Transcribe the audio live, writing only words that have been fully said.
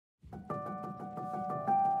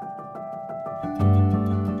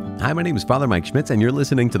Hi, my name is Father Mike Schmitz, and you're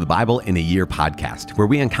listening to the Bible in a Year podcast, where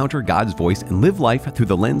we encounter God's voice and live life through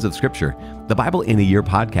the lens of Scripture. The Bible in a Year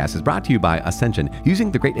podcast is brought to you by Ascension.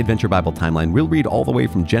 Using the Great Adventure Bible timeline, we'll read all the way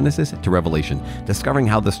from Genesis to Revelation, discovering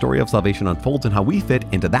how the story of salvation unfolds and how we fit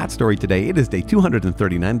into that story today. It is day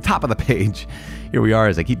 239, top of the page. Here we are,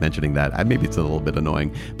 as I keep mentioning that. Maybe it's a little bit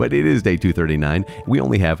annoying, but it is day 239. We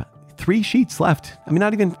only have 3 sheets left. I mean,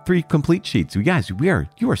 not even 3 complete sheets. You guys,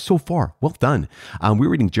 you are so far. Well done. We're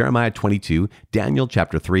reading Jeremiah 22, Daniel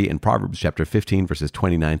chapter 3, and Proverbs chapter 15, verses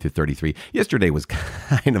 29 through 33. Yesterday was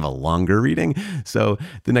kind of a longer reading, so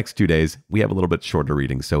the next 2 days, we have a little bit shorter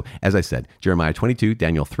reading. So as I said, Jeremiah 22,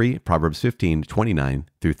 Daniel 3, Proverbs 15, 29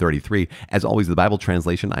 through 33. As always, the Bible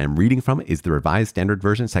translation I am reading from is the Revised Standard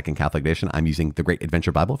Version, Second Catholic Edition. I'm using the Great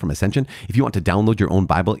Adventure Bible from Ascension. If you want to download your own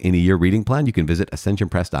Bible in a Year reading plan, you can visit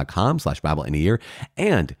ascensionpress.com/Bible in a Year.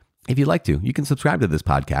 And if you'd like to, you can subscribe to this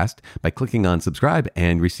podcast by clicking on subscribe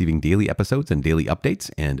and receiving daily episodes and daily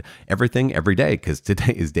updates and everything every day, because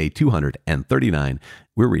today is day 239.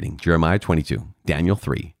 We're reading Jeremiah 22, Daniel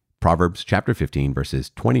 3, Proverbs chapter 15,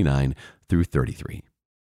 verses 29 through 33.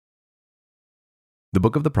 The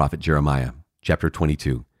book of the prophet Jeremiah, chapter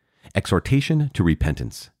 22, Exhortation to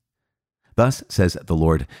Repentance. Thus says the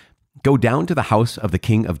Lord, Go down to the house of the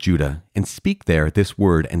king of Judah, and speak there this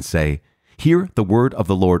word, and say, Hear the word of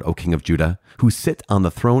the Lord, O king of Judah, who sit on the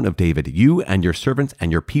throne of David, you and your servants and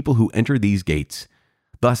your people who enter these gates.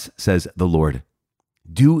 Thus says the Lord,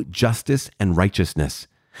 Do justice and righteousness,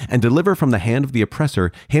 and deliver from the hand of the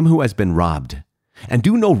oppressor him who has been robbed. And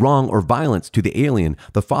do no wrong or violence to the alien,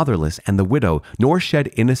 the fatherless, and the widow, nor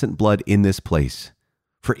shed innocent blood in this place.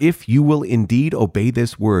 For if you will indeed obey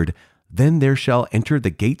this word, then there shall enter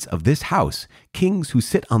the gates of this house kings who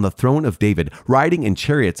sit on the throne of David, riding in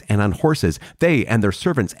chariots and on horses, they and their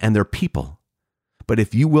servants and their people. But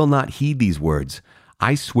if you will not heed these words,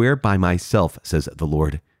 I swear by myself, says the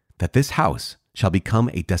Lord, that this house shall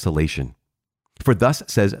become a desolation. For thus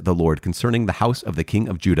says the Lord concerning the house of the king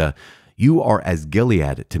of Judah, You are as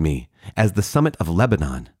Gilead to me, as the summit of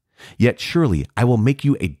Lebanon. Yet surely I will make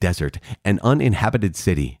you a desert, an uninhabited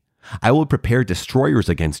city. I will prepare destroyers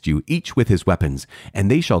against you, each with his weapons,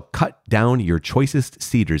 and they shall cut down your choicest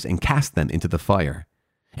cedars and cast them into the fire.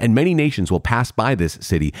 And many nations will pass by this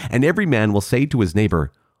city, and every man will say to his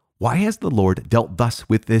neighbor, Why has the Lord dealt thus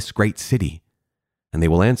with this great city? And they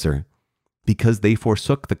will answer, Because they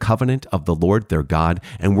forsook the covenant of the Lord their God,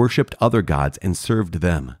 and worshipped other gods and served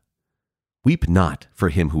them. Weep not for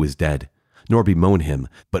him who is dead, nor bemoan him,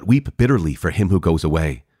 but weep bitterly for him who goes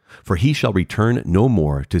away, for he shall return no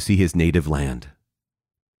more to see his native land.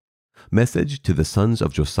 Message to the sons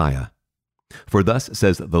of Josiah. For thus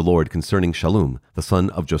says the Lord concerning Shallum, the son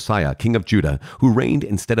of Josiah, king of Judah, who reigned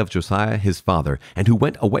instead of Josiah his father, and who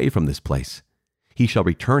went away from this place. He shall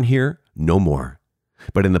return here no more,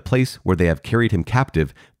 but in the place where they have carried him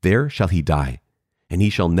captive, there shall he die, and he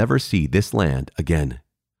shall never see this land again.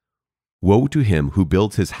 Woe to him who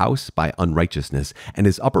builds his house by unrighteousness, and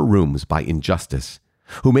his upper rooms by injustice,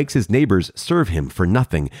 who makes his neighbors serve him for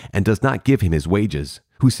nothing, and does not give him his wages,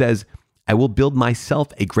 who says, I will build myself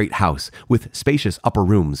a great house, with spacious upper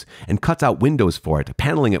rooms, and cuts out windows for it,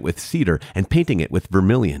 paneling it with cedar, and painting it with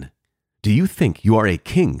vermilion. Do you think you are a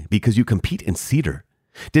king because you compete in cedar?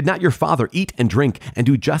 Did not your father eat and drink, and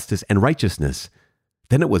do justice and righteousness?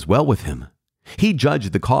 Then it was well with him. He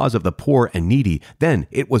judged the cause of the poor and needy, then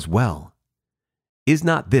it was well. Is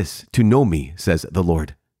not this to know me, says the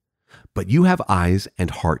Lord? But you have eyes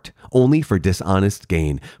and heart only for dishonest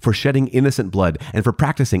gain, for shedding innocent blood, and for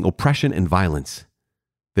practicing oppression and violence.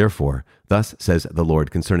 Therefore, thus says the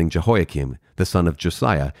Lord concerning Jehoiakim, the son of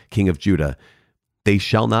Josiah, king of Judah, They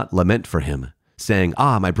shall not lament for him, saying,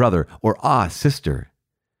 Ah, my brother, or Ah, sister.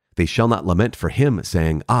 They shall not lament for him,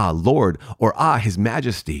 saying, Ah, Lord, or Ah, his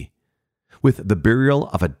majesty. With the burial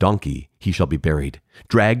of a donkey he shall be buried,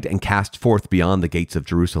 dragged and cast forth beyond the gates of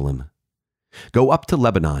Jerusalem. Go up to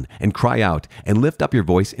Lebanon and cry out, and lift up your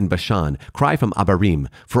voice in Bashan, cry from Abarim,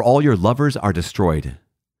 for all your lovers are destroyed.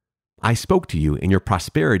 I spoke to you in your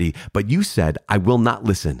prosperity, but you said, I will not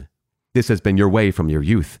listen. This has been your way from your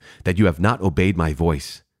youth, that you have not obeyed my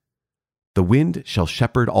voice. The wind shall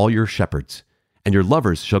shepherd all your shepherds, and your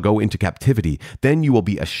lovers shall go into captivity. Then you will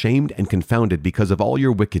be ashamed and confounded because of all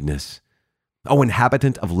your wickedness. O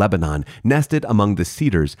inhabitant of Lebanon, nested among the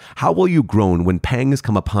cedars, how will you groan when pangs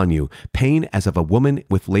come upon you, pain as of a woman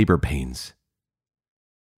with labor pains?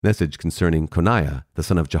 Message concerning Hananiah, the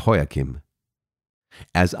son of Jehoiakim.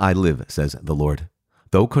 As I live, says the Lord,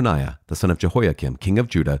 Though Hananiah, the son of Jehoiakim, king of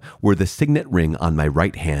Judah, were the signet ring on my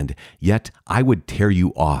right hand, yet I would tear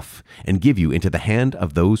you off, and give you into the hand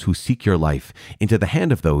of those who seek your life, into the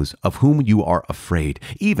hand of those of whom you are afraid,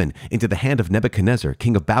 even into the hand of Nebuchadnezzar,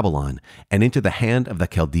 king of Babylon, and into the hand of the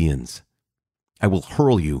Chaldeans. I will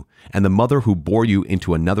hurl you and the mother who bore you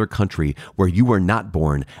into another country where you were not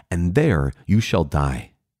born, and there you shall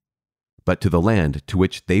die. But to the land to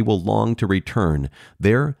which they will long to return,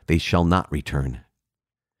 there they shall not return.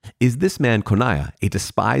 Is this man Hananiah a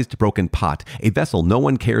despised broken pot, a vessel no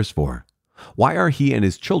one cares for? Why are he and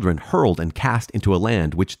his children hurled and cast into a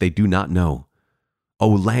land which they do not know? O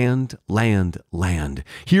land, land, land,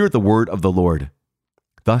 hear the word of the Lord.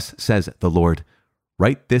 Thus says the Lord,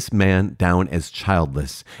 write this man down as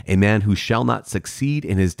childless, a man who shall not succeed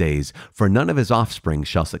in his days, for none of his offspring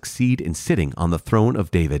shall succeed in sitting on the throne of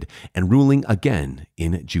David and ruling again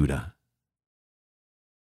in Judah.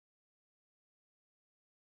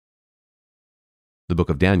 The book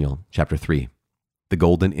of Daniel, chapter 3. The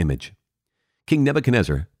golden image. King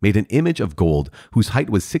Nebuchadnezzar made an image of gold whose height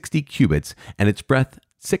was 60 cubits and its breadth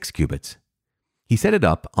 6 cubits. He set it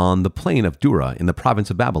up on the plain of Dura in the province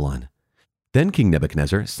of Babylon. Then King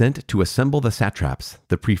Nebuchadnezzar sent to assemble the satraps,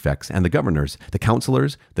 the prefects, and the governors, the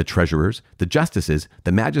counselors, the treasurers, the justices,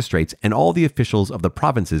 the magistrates, and all the officials of the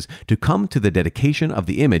provinces to come to the dedication of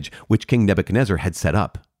the image which King Nebuchadnezzar had set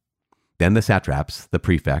up. Then the satraps, the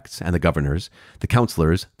prefects, and the governors, the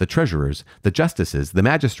counselors, the treasurers, the justices, the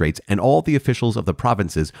magistrates, and all the officials of the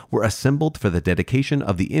provinces were assembled for the dedication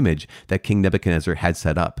of the image that King Nebuchadnezzar had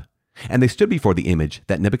set up. And they stood before the image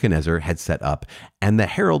that Nebuchadnezzar had set up, and the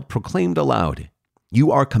herald proclaimed aloud,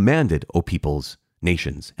 You are commanded, O peoples,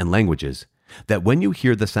 nations, and languages, that when you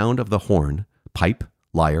hear the sound of the horn, pipe,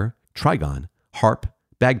 lyre, trigon, harp,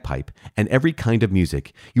 bagpipe, and every kind of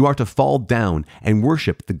music, you are to fall down and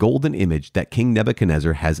worship the golden image that King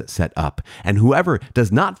Nebuchadnezzar has set up. And whoever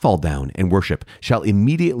does not fall down and worship shall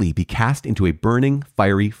immediately be cast into a burning,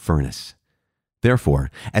 fiery furnace.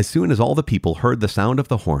 Therefore, as soon as all the people heard the sound of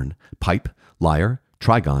the horn, pipe, lyre,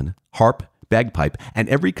 trigon, harp, bagpipe, and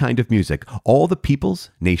every kind of music, all the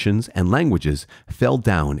peoples, nations, and languages fell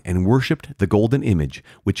down and worshipped the golden image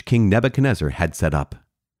which King Nebuchadnezzar had set up.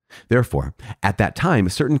 Therefore, at that time,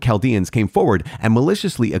 certain Chaldeans came forward and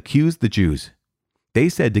maliciously accused the Jews. They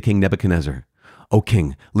said to King Nebuchadnezzar, O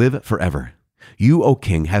king, live forever. You, O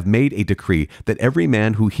king, have made a decree that every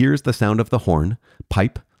man who hears the sound of the horn,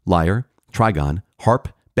 pipe, lyre, trigon, harp,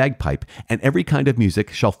 bagpipe, and every kind of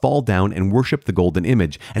music shall fall down and worship the golden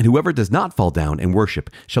image, and whoever does not fall down and worship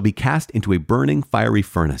shall be cast into a burning fiery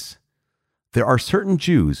furnace. There are certain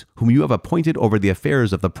Jews whom you have appointed over the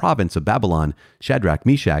affairs of the province of Babylon, Shadrach,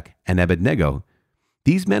 Meshach, and Abednego.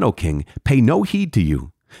 These men, O king, pay no heed to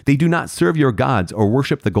you. They do not serve your gods or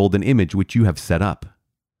worship the golden image which you have set up.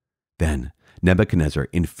 Then Nebuchadnezzar,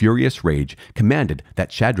 in furious rage, commanded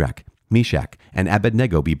that Shadrach, Meshach, and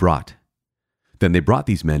Abednego be brought. Then they brought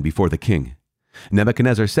these men before the king.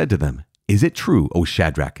 Nebuchadnezzar said to them, Is it true, O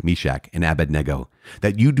Shadrach, Meshach, and Abednego,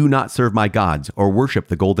 that you do not serve my gods or worship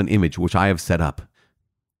the golden image which I have set up?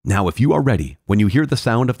 Now if you are ready, when you hear the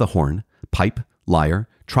sound of the horn, pipe, lyre,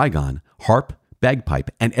 trigon, harp, bagpipe,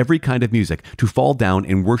 and every kind of music, to fall down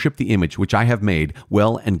and worship the image which I have made,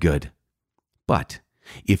 well and good. But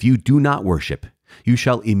if you do not worship, you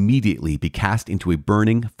shall immediately be cast into a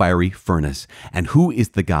burning, fiery furnace. And who is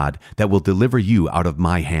the God that will deliver you out of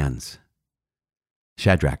my hands?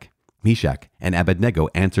 Shadrach, Meshach, and Abednego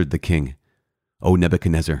answered the king, O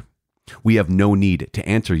Nebuchadnezzar, we have no need to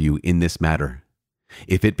answer you in this matter.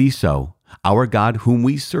 If it be so, our God whom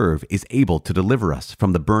we serve is able to deliver us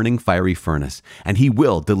from the burning fiery furnace, and he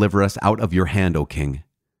will deliver us out of your hand, O king.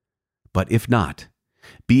 But if not,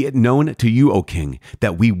 be it known to you, O king,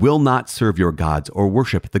 that we will not serve your gods or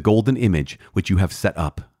worship the golden image which you have set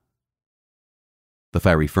up. The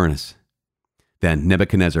fiery furnace. Then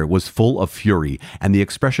Nebuchadnezzar was full of fury, and the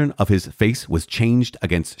expression of his face was changed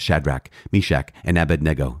against Shadrach, Meshach, and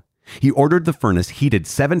Abednego. He ordered the furnace heated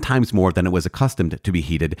 7 times more than it was accustomed to be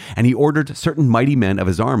heated, and he ordered certain mighty men of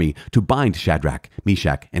his army to bind Shadrach,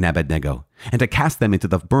 Meshach, and Abednego, and to cast them into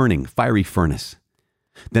the burning, fiery furnace.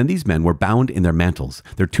 Then these men were bound in their mantles,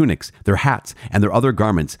 their tunics, their hats, and their other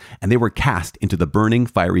garments, and they were cast into the burning,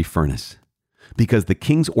 fiery furnace. Because the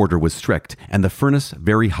king's order was strict, and the furnace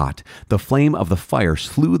very hot, the flame of the fire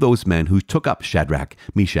slew those men who took up Shadrach,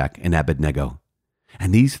 Meshach, and Abednego.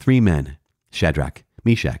 And these 3 men, Shadrach,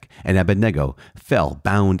 Meshach, and Abednego, fell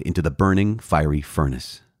bound into the burning, fiery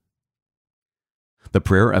furnace. The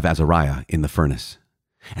prayer of Azariah in the furnace.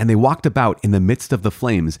 And they walked about in the midst of the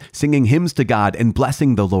flames, singing hymns to God and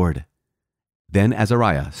blessing the Lord. Then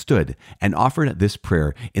Azariah stood and offered this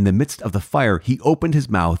prayer. In the midst of the fire, he opened his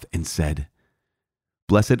mouth and said,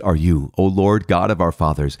 Blessed are you, O Lord God of our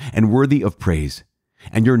fathers, and worthy of praise,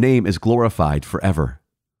 and your name is glorified forever.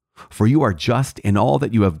 For you are just in all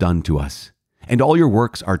that you have done to us, and all your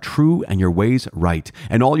works are true and your ways right,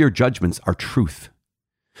 and all your judgments are truth.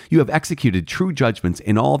 You have executed true judgments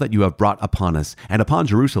in all that you have brought upon us, and upon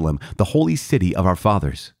Jerusalem, the holy city of our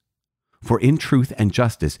fathers. For in truth and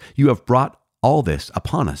justice you have brought all this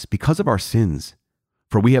upon us because of our sins.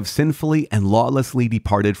 For we have sinfully and lawlessly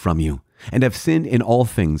departed from you, and have sinned in all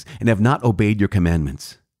things, and have not obeyed your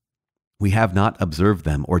commandments. We have not observed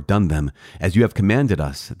them or done them, as you have commanded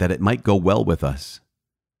us, that it might go well with us.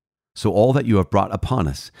 So all that you have brought upon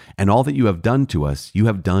us, and all that you have done to us, you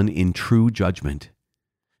have done in true judgment.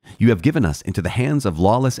 You have given us into the hands of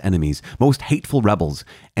lawless enemies, most hateful rebels,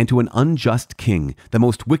 and to an unjust king, the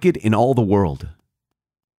most wicked in all the world.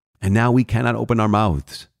 And now we cannot open our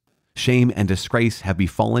mouths. Shame and disgrace have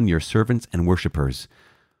befallen your servants and worshippers.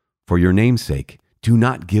 For your name's sake, do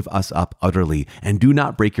not give us up utterly, and do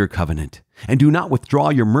not break your covenant, and do not withdraw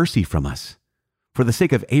your mercy from us. For the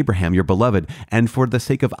sake of Abraham, your beloved, and for the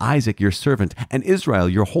sake of Isaac, your servant, and Israel,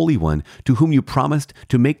 your Holy One, to whom you promised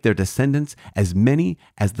to make their descendants as many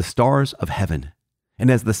as the stars of heaven,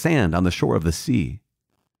 and as the sand on the shore of the sea.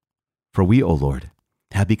 For we, O Lord,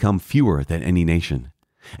 have become fewer than any nation,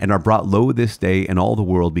 and are brought low this day in all the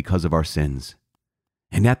world because of our sins.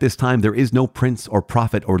 And at this time there is no prince or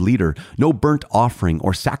prophet or leader, no burnt offering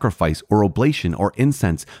or sacrifice or oblation or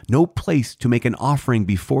incense, no place to make an offering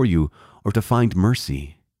before you or to find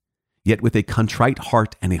mercy. Yet with a contrite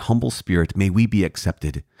heart and a humble spirit may we be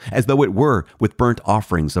accepted, as though it were with burnt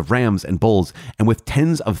offerings of rams and bulls, and with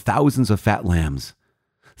tens of thousands of fat lambs.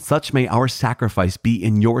 Such may our sacrifice be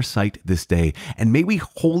in your sight this day, and may we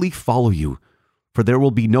wholly follow you, for there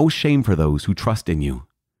will be no shame for those who trust in you.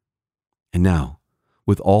 And now,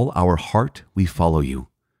 with all our heart we follow you.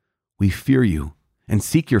 We fear you and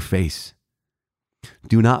seek your face.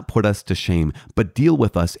 Do not put us to shame, but deal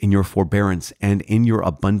with us in your forbearance and in your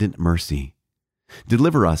abundant mercy.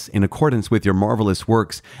 Deliver us in accordance with your marvelous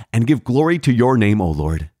works, and give glory to your name, O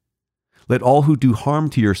Lord. Let all who do harm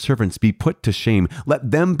to your servants be put to shame.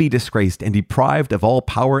 Let them be disgraced and deprived of all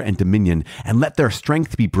power and dominion, and let their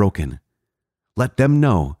strength be broken. Let them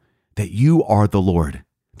know that you are the Lord,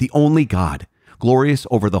 the only God, glorious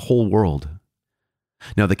over the whole world.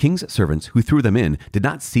 Now the king's servants who threw them in did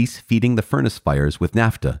not cease feeding the furnace fires with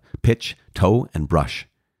naphtha, pitch, tow, and brush.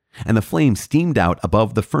 And the flame steamed out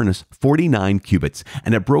above the furnace 49 cubits,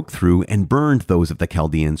 and it broke through and burned those of the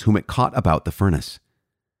Chaldeans whom it caught about the furnace.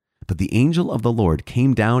 But the angel of the Lord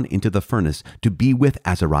came down into the furnace to be with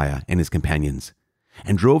Azariah and his companions,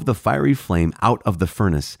 and drove the fiery flame out of the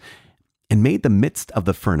furnace, and made the midst of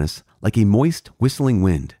the furnace like a moist whistling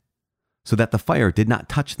wind, so that the fire did not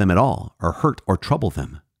touch them at all, or hurt or trouble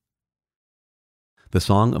them. The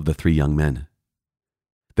Song of the Three Young Men.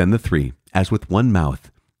 Then the three, as with one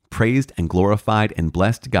mouth, praised and glorified and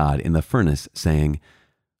blessed God in the furnace, saying,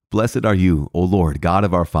 Blessed are you, O Lord, God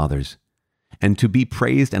of our fathers, and to be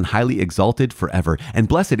praised and highly exalted forever. And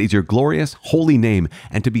blessed is your glorious, holy name,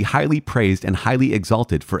 and to be highly praised and highly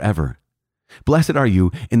exalted forever. Blessed are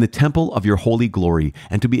you in the temple of your holy glory,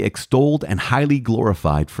 and to be extolled and highly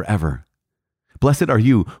glorified forever. Blessed are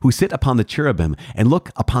you who sit upon the cherubim and look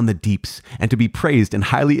upon the deeps, and to be praised and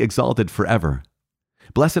highly exalted forever.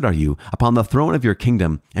 Blessed are you upon the throne of your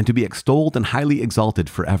kingdom, and to be extolled and highly exalted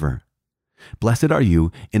forever. Blessed are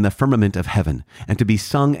you in the firmament of heaven, and to be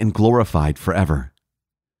sung and glorified forever.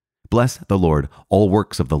 Bless the Lord, all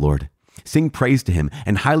works of the Lord. Sing praise to him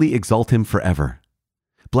and highly exalt him forever.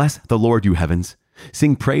 Bless the Lord, you heavens.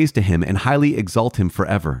 Sing praise to him and highly exalt him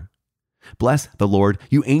forever. Bless the Lord,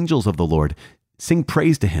 you angels of the Lord. Sing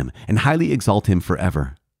praise to him and highly exalt him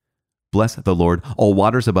forever. Bless the Lord, all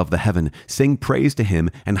waters above the heaven. Sing praise to him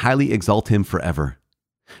and highly exalt him forever.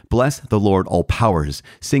 Bless the Lord, all powers.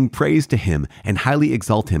 Sing praise to him and highly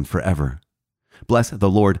exalt him forever. Bless the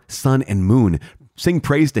Lord, sun and moon. Sing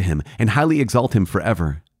praise to him and highly exalt him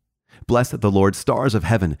forever. Bless the Lord, stars of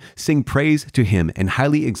heaven. Sing praise to him and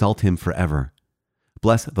highly exalt him forever.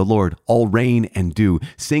 Bless the Lord, all rain and dew.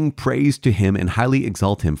 Sing praise to him and highly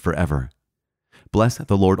exalt him forever. Bless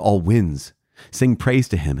the Lord, all winds. Sing praise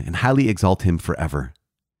to him and highly exalt him forever.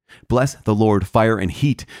 Bless the Lord, fire and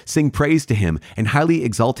heat. Sing praise to him and highly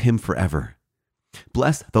exalt him forever.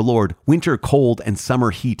 Bless the Lord, winter cold and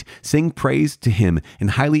summer heat. Sing praise to him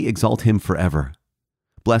and highly exalt him forever.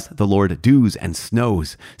 Bless the Lord, dews and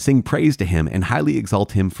snows. Sing praise to him and highly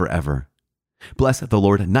exalt him forever. Bless the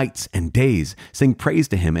Lord, nights and days. Sing praise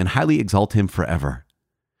to him and highly exalt him forever.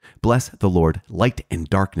 Bless the Lord, light and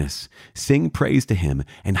darkness. Sing praise to him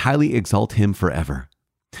and highly exalt him forever.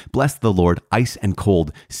 Bless the Lord, ice and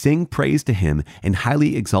cold. Sing praise to him and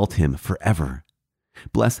highly exalt him forever.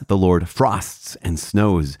 Bless the Lord, frosts and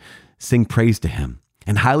snows. Sing praise to him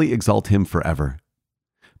and highly exalt him forever.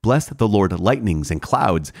 Bless the Lord, lightnings and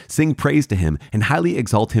clouds. Sing praise to him and highly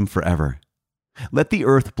exalt him forever. Let the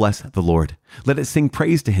earth bless the Lord. Let it sing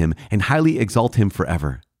praise to him and highly exalt him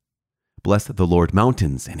forever. Bless the Lord,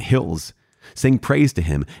 mountains and hills. Sing praise to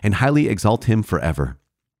him and highly exalt him forever.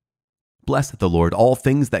 Bless the Lord, all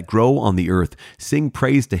things that grow on the earth. Sing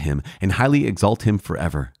praise to him and highly exalt him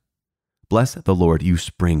forever. Bless the Lord, you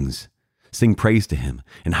springs. Sing praise to him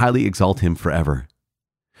and highly exalt him forever.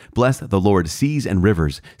 Bless the Lord, seas and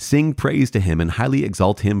rivers. Sing praise to him and highly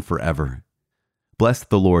exalt him forever. Bless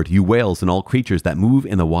the Lord, you whales and all creatures that move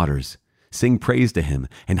in the waters. Sing praise to him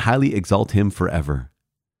and highly exalt him forever.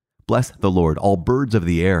 Bless the Lord, all birds of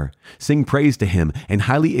the air. Sing praise to him and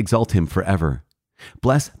highly exalt him forever.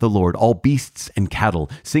 Bless the Lord, all beasts and cattle.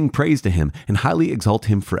 Sing praise to him and highly exalt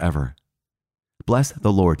him forever. Bless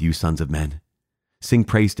the Lord, you sons of men. Sing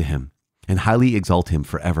praise to him and highly exalt him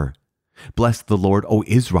forever. Bless the Lord, O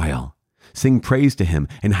Israel. Sing praise to him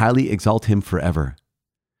and highly exalt him forever.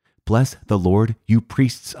 Bless the Lord, you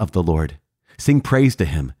priests of the Lord. Sing praise to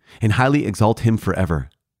him and highly exalt him forever.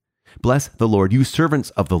 Bless the Lord, you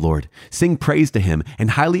servants of the Lord. Sing praise to him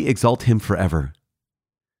and highly exalt him forever.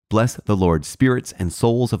 Bless the Lord, spirits and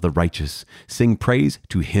souls of the righteous. Sing praise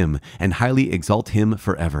to him and highly exalt him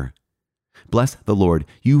forever. Bless the Lord,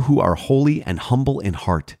 you who are holy and humble in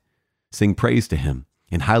heart. Sing praise to him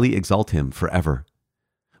and highly exalt him forever.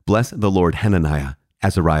 Bless the Lord, Hananiah,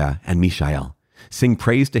 Azariah, and Mishael. Sing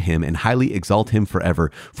praise to him and highly exalt him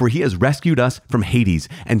forever, for he has rescued us from Hades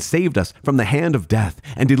and saved us from the hand of death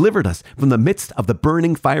and delivered us from the midst of the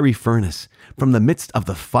burning fiery furnace. From the midst of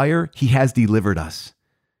the fire he has delivered us.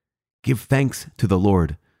 Give thanks to the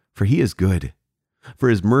Lord, for he is good, for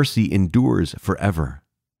his mercy endures forever.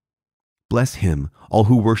 Bless him, all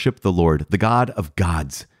who worship the Lord, the God of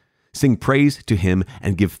gods. Sing praise to him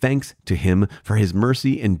and give thanks to him, for his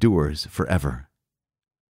mercy endures forever.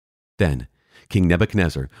 Then King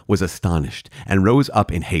Nebuchadnezzar was astonished and rose up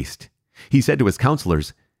in haste. He said to his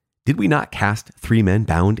counselors, "Did we not cast 3 men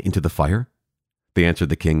bound into the fire?" They answered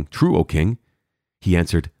the king, "True, O king." He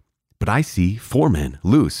answered, "But I see 4 men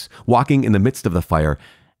loose, walking in the midst of the fire,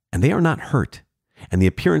 and they are not hurt, and the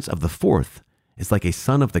appearance of the 4th is like a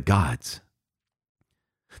son of the gods."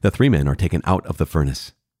 The 3 men are taken out of the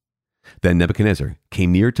furnace. Then Nebuchadnezzar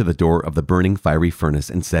came near to the door of the burning fiery furnace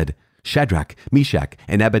and said, "Shadrach, Meshach,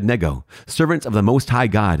 and Abednego, servants of the Most High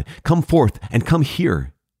God, come forth and come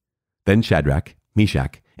here." Then Shadrach,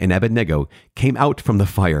 Meshach, and Abednego came out from the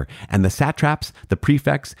fire, and the satraps, the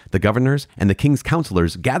prefects, the governors, and the king's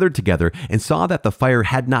counselors gathered together and saw that the fire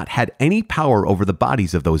had not had any power over the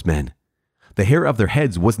bodies of those men. The hair of their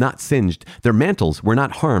heads was not singed, their mantles were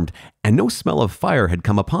not harmed, and no smell of fire had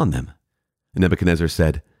come upon them. Nebuchadnezzar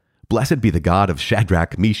said, "Blessed be the God of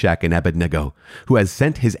Shadrach, Meshach, and Abednego, who has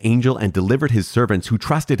sent his angel and delivered his servants who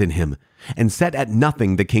trusted in him, and set at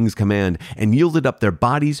nothing the king's command, and yielded up their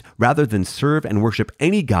bodies rather than serve and worship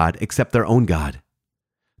any god except their own God.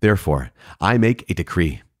 Therefore, I make a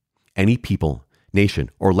decree. Any people, nation,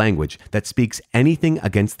 or language that speaks anything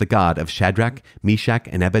against the God of Shadrach, Meshach,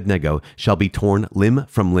 and Abednego shall be torn limb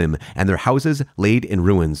from limb, and their houses laid in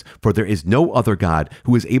ruins, for there is no other God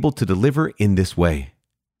who is able to deliver in this way."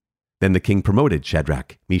 Then the king promoted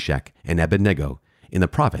Shadrach, Meshach, and Abednego in the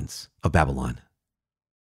province of Babylon.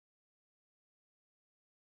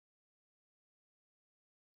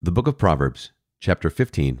 The book of Proverbs, chapter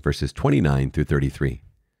 15, verses 29 through 33.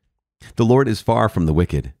 The Lord is far from the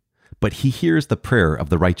wicked, but he hears the prayer of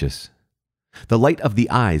the righteous. The light of the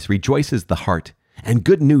eyes rejoices the heart, and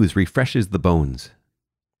good news refreshes the bones.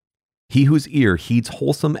 He whose ear heeds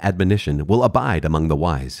wholesome admonition will abide among the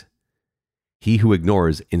wise. He who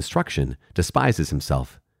ignores instruction despises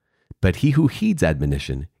himself, but he who heeds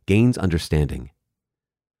admonition gains understanding.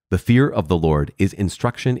 The fear of the Lord is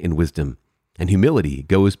instruction in wisdom, and humility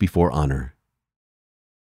goes before honor.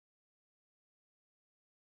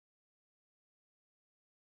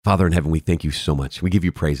 Father in heaven, we thank you so much. We give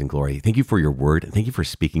you praise and glory. Thank you for your word. Thank you for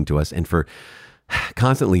speaking to us and for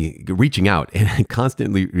constantly reaching out and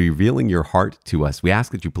constantly revealing your heart to us. We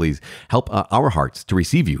ask that you please help our hearts to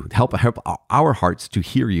receive you, help our hearts to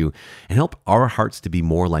hear you, and help our hearts to be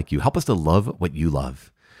more like you. Help us to love what you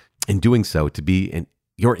love. In doing so, to be in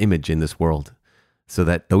your image in this world, so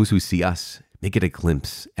that those who see us may get a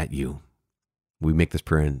glimpse at you. We make this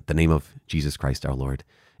prayer in the name of Jesus Christ, our Lord.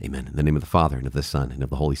 Amen. In the name of the Father, and of the Son, and of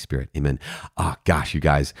the Holy Spirit. Amen. Oh, gosh, you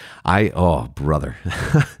guys. Brother.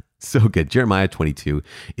 So good. Jeremiah 22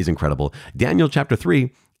 is incredible. Daniel chapter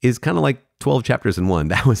 3 is kind of like 12 chapters in one.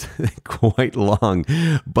 That was quite long,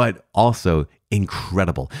 but also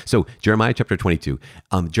incredible. So Jeremiah chapter 22,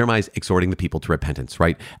 Jeremiah is exhorting the people to repentance,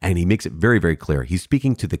 right? And he makes it very, very clear. He's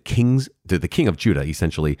speaking to the king of Judah,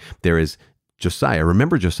 essentially. There is Josiah.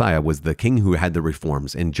 Remember, Josiah was the king who had the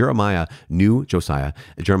reforms, and Jeremiah knew Josiah.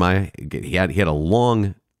 Jeremiah, he had a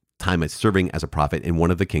long time at serving as a prophet, and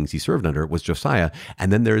one of the kings he served under was Josiah.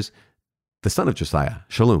 And then there's the son of Josiah,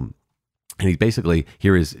 Shallum. And he basically,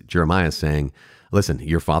 here is Jeremiah saying, listen,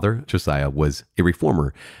 your father, Josiah, was a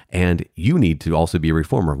reformer, and you need to also be a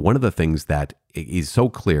reformer. One of the things that is so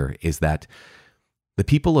clear is that the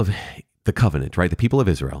people of the covenant, right, the people of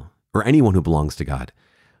Israel, or anyone who belongs to God,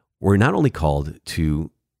 we're not only called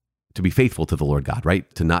to be faithful to the Lord God,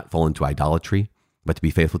 right? To not fall into idolatry, but to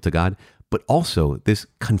be faithful to God, but also this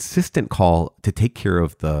consistent call to take care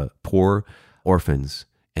of the poor, orphans,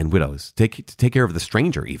 and widows, to take care of the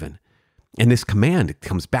stranger even. And this command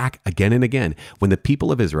comes back again and again when the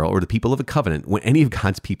people of Israel or the people of the covenant, when any of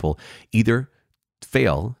God's people either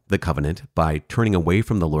fail the covenant by turning away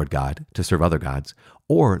from the Lord God to serve other gods,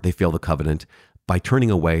 or they fail the covenant by turning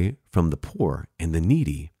away from the poor and the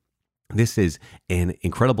needy. This is an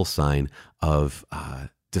incredible sign of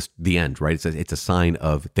just the end, right? It's a sign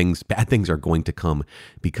of bad things are going to come,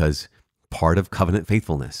 because part of covenant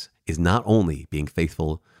faithfulness is not only being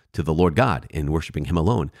faithful to the Lord God and worshiping him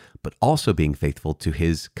alone, but also being faithful to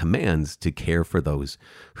his commands to care for those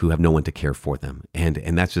who have no one to care for them. And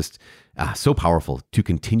that's just so powerful to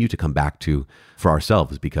continue to come back to for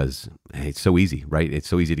ourselves, because it's so easy, right? It's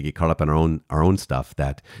so easy to get caught up in our own stuff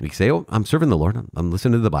that we say, oh, I'm serving the Lord. I'm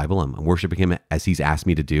listening to the Bible. I'm worshiping him as he's asked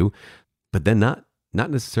me to do, but then not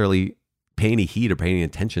necessarily pay any heed or pay any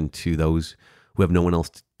attention to those who have no one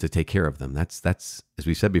else to take care of them. That's, as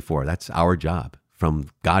we said before, that's our job from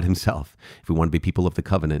God himself. If we want to be people of the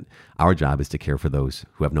covenant, our job is to care for those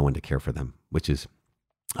who have no one to care for them, which is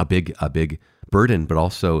a big burden, but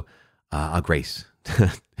also a grace.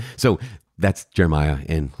 So that's Jeremiah,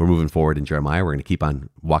 and we're moving forward in Jeremiah. We're going to keep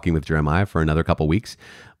on walking with Jeremiah for another couple weeks.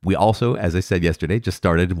 We also, as I said yesterday, just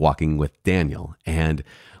started walking with Daniel, and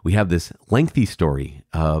we have this lengthy story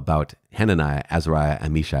about Hananiah, Azariah,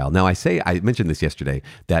 and Mishael. Now, I mentioned this yesterday,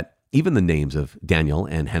 that even the names of Daniel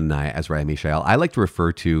and Hananiah, Azariah, and Mishael, I like to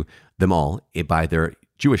refer to them all by their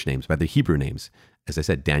Jewish names, by their Hebrew names. As I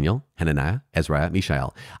said, Daniel, Hananiah, Azariah,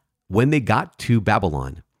 Mishael. When they got to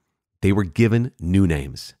Babylon, they were given new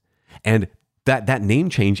names. And that name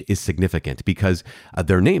change is significant because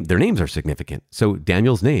their names are significant. So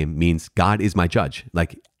Daniel's name means God is my judge.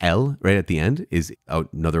 Like El right at the end is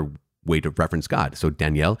another way to reference God. So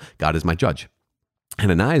Daniel, God is my judge.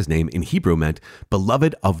 Hananiah's name in Hebrew meant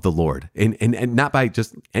beloved of the Lord, and not by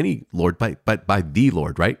just any Lord, but by the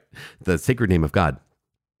Lord, right? The sacred name of God.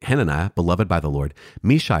 Hananiah, beloved by the Lord.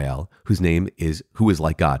 Mishael, whose name is who is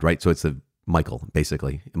like God, right? So it's a Michael,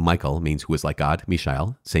 basically. Michael means who is like God.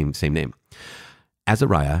 Mishael, same name.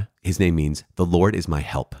 Azariah, his name means the Lord is my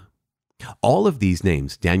help. All of these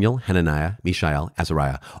names, Daniel, Hananiah, Mishael,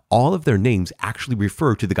 Azariah, all of their names actually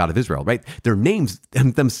refer to the God of Israel, right? Their names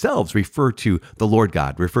themselves refer to the Lord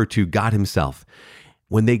God, refer to God himself.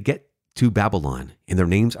 When they get to Babylon and their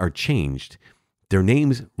names are changed, their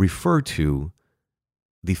names refer to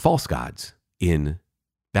the false gods in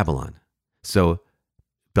Babylon. So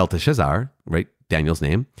Belteshazzar, right, Daniel's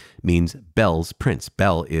name, means Bel's prince.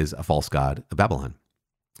 Bel is a false god of Babylon.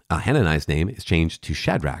 Hananiah's name is changed to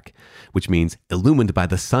Shadrach, which means illumined by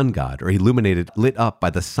the sun god, or illuminated, lit up by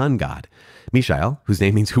the sun god. Mishael, whose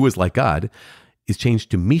name means who is like God, is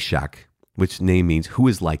changed to Meshach, which name means who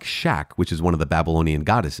is like Shak, which is one of the Babylonian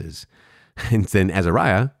goddesses. And then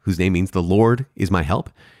Azariah, whose name means the Lord is my help,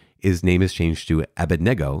 his name is changed to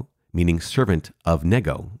Abednego, meaning servant of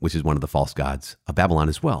Nego, which is one of the false gods of Babylon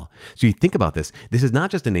as well. So you think about this. This is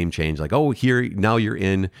not just a name change, like, oh, here, now you're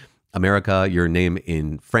in America, your name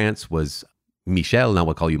in France was Mishael, now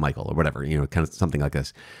we'll call you Michael, or whatever, kind of something like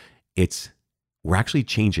this. We're actually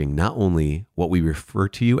changing not only what we refer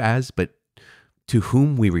to you as, but to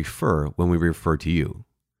whom we refer when we refer to you.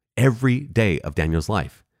 Every day of Daniel's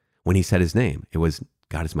life, when he said his name, it was,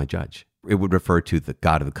 God is my judge. It would refer to the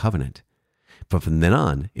God of the covenant. But from then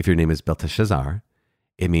on, if your name is Belteshazzar,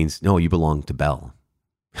 it means, no, you belong to Bel.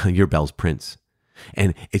 You're Bel's prince.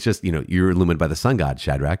 And it's just, you're illumined by the sun god,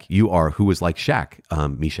 Shadrach. You are who is like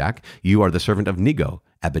Meshach. You are the servant of Nego,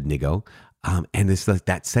 Abednego. And it's like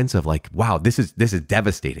that sense of like, wow, this is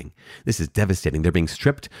devastating. This is devastating. They're being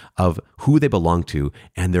stripped of who they belong to,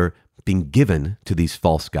 and they're being given to these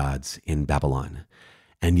false gods in Babylon.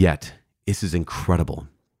 And yet, this is incredible.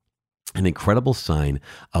 An incredible sign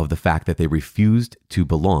of the fact that they refused to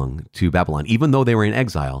belong to Babylon. Even though they were in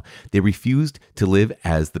exile, they refused to live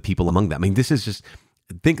as the people among them. I mean, this is just,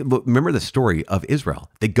 remember the story of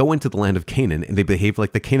Israel. They go into the land of Canaan and they behave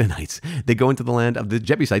like the Canaanites. They go into the land of the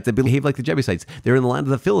Jebusites. They behave like the Jebusites. They're in the land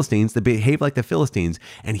of the Philistines. They behave like the Philistines.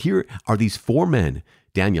 And here are these four men,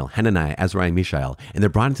 Daniel, Hananiah, Azariah, Mishael, and they're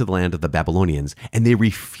brought into the land of the Babylonians, and they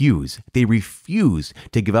refuse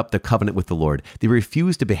to give up their covenant with the Lord. They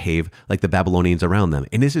refuse to behave like the Babylonians around them.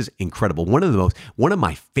 And this is incredible. One of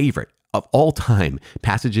my favorite of all time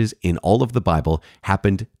passages in all of the Bible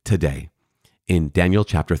happened today in Daniel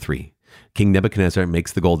chapter 3. King Nebuchadnezzar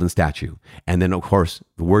makes the golden statue. And then, of course,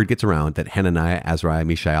 the word gets around that Hananiah, Azariah,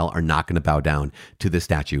 Mishael are not going to bow down to the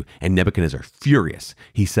statue. And Nebuchadnezzar, furious,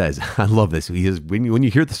 he says, I love this. He says, when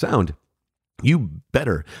you hear the sound, you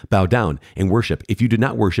better bow down and worship. If you do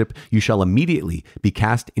not worship, you shall immediately be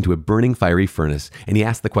cast into a burning fiery furnace. And he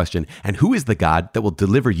asked the question, and who is the God that will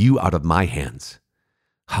deliver you out of my hands?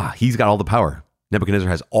 He's got all the power. Nebuchadnezzar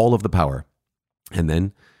has all of the power. And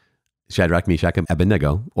then Shadrach, Meshach, and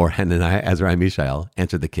Abednego, or Hananiah, Azariah, Mishael,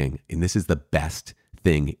 answered the king. And this is the best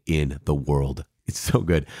thing in the world. It's so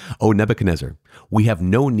good. Oh, Nebuchadnezzar, we have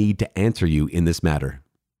no need to answer you in this matter.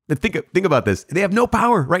 Think about this. They have no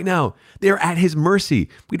power right now. They are at his mercy.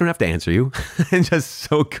 We don't have to answer you. And just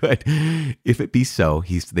so good. If it be so,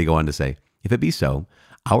 they go on to say, if it be so,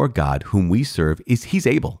 our God whom we serve, he's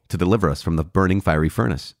able to deliver us from the burning fiery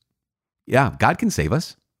furnace. Yeah, God can save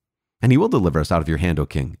us, and he will deliver us out of your hand, O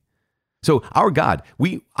king. So our God,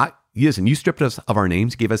 listen, you stripped us of our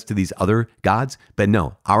names, gave us to these other gods, but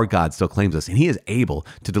no, our God still claims us, and he is able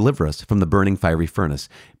to deliver us from the burning fiery furnace.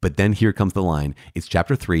 But then here comes the line. It's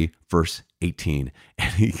chapter 3, verse 18.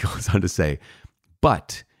 And he goes on to say,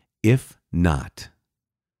 but if not,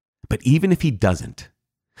 but even if he doesn't,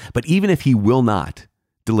 but even if he will not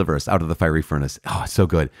deliver us out of the fiery furnace, oh, so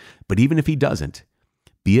good. But even if he doesn't,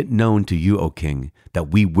 be it known to you, O king,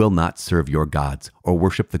 that we will not serve your gods or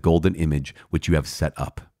worship the golden image which you have set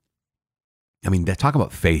up. I mean, talk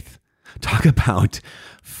about faith. Talk about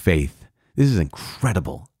faith. This is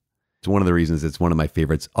incredible. It's one of the reasons it's one of my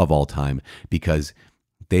favorites of all time, because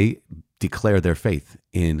they declare their faith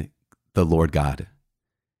in the Lord God,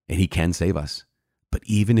 and he can save us. But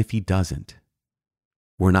even if he doesn't,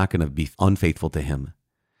 we're not going to be unfaithful to him.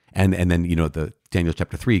 And then, the Daniel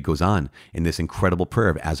chapter 3 goes on in this incredible prayer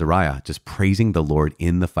of Azariah, just praising the Lord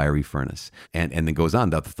in the fiery furnace. And then goes on,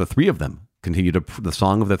 the three of them continue the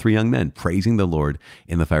song of the three young men, praising the Lord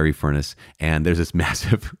in the fiery furnace. And there's this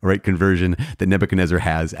massive conversion that Nebuchadnezzar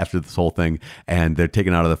has after this whole thing. And they're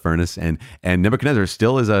taken out of the furnace. And Nebuchadnezzar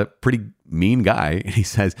still is a pretty mean guy. And he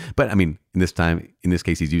says, but I mean, in this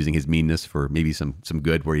case, he's using his meanness for maybe some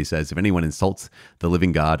good, where he says, if anyone insults the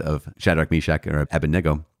living God of Shadrach, Meshach, or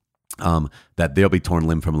Abednego, that they'll be torn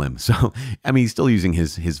limb from limb. So, I mean, he's still using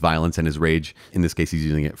his violence and his rage. In this case, he's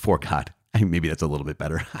using it for God. I mean, maybe that's a little bit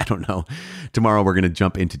better. I don't know. Tomorrow, we're going to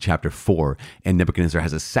jump into chapter 4, and Nebuchadnezzar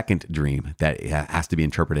has a second dream that has to be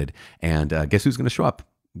interpreted. And guess who's going to show up?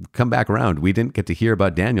 Come back around. We didn't get to hear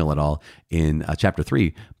about Daniel at all in chapter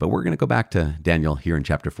 3, but we're going to go back to Daniel here in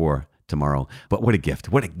chapter 4 tomorrow. But what a gift.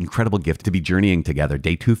 What an incredible gift to be journeying together.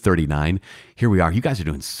 Day 239. Here we are. You guys are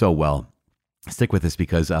doing so well. Stick with us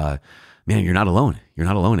because, man, you're not alone. You're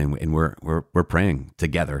not alone, and we're praying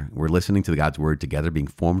together. We're listening to God's word together, being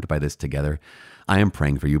formed by this together. I am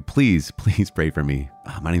praying for you. Please pray for me.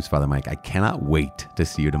 My name's Father Mike. I cannot wait to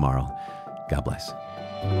see you tomorrow. God bless.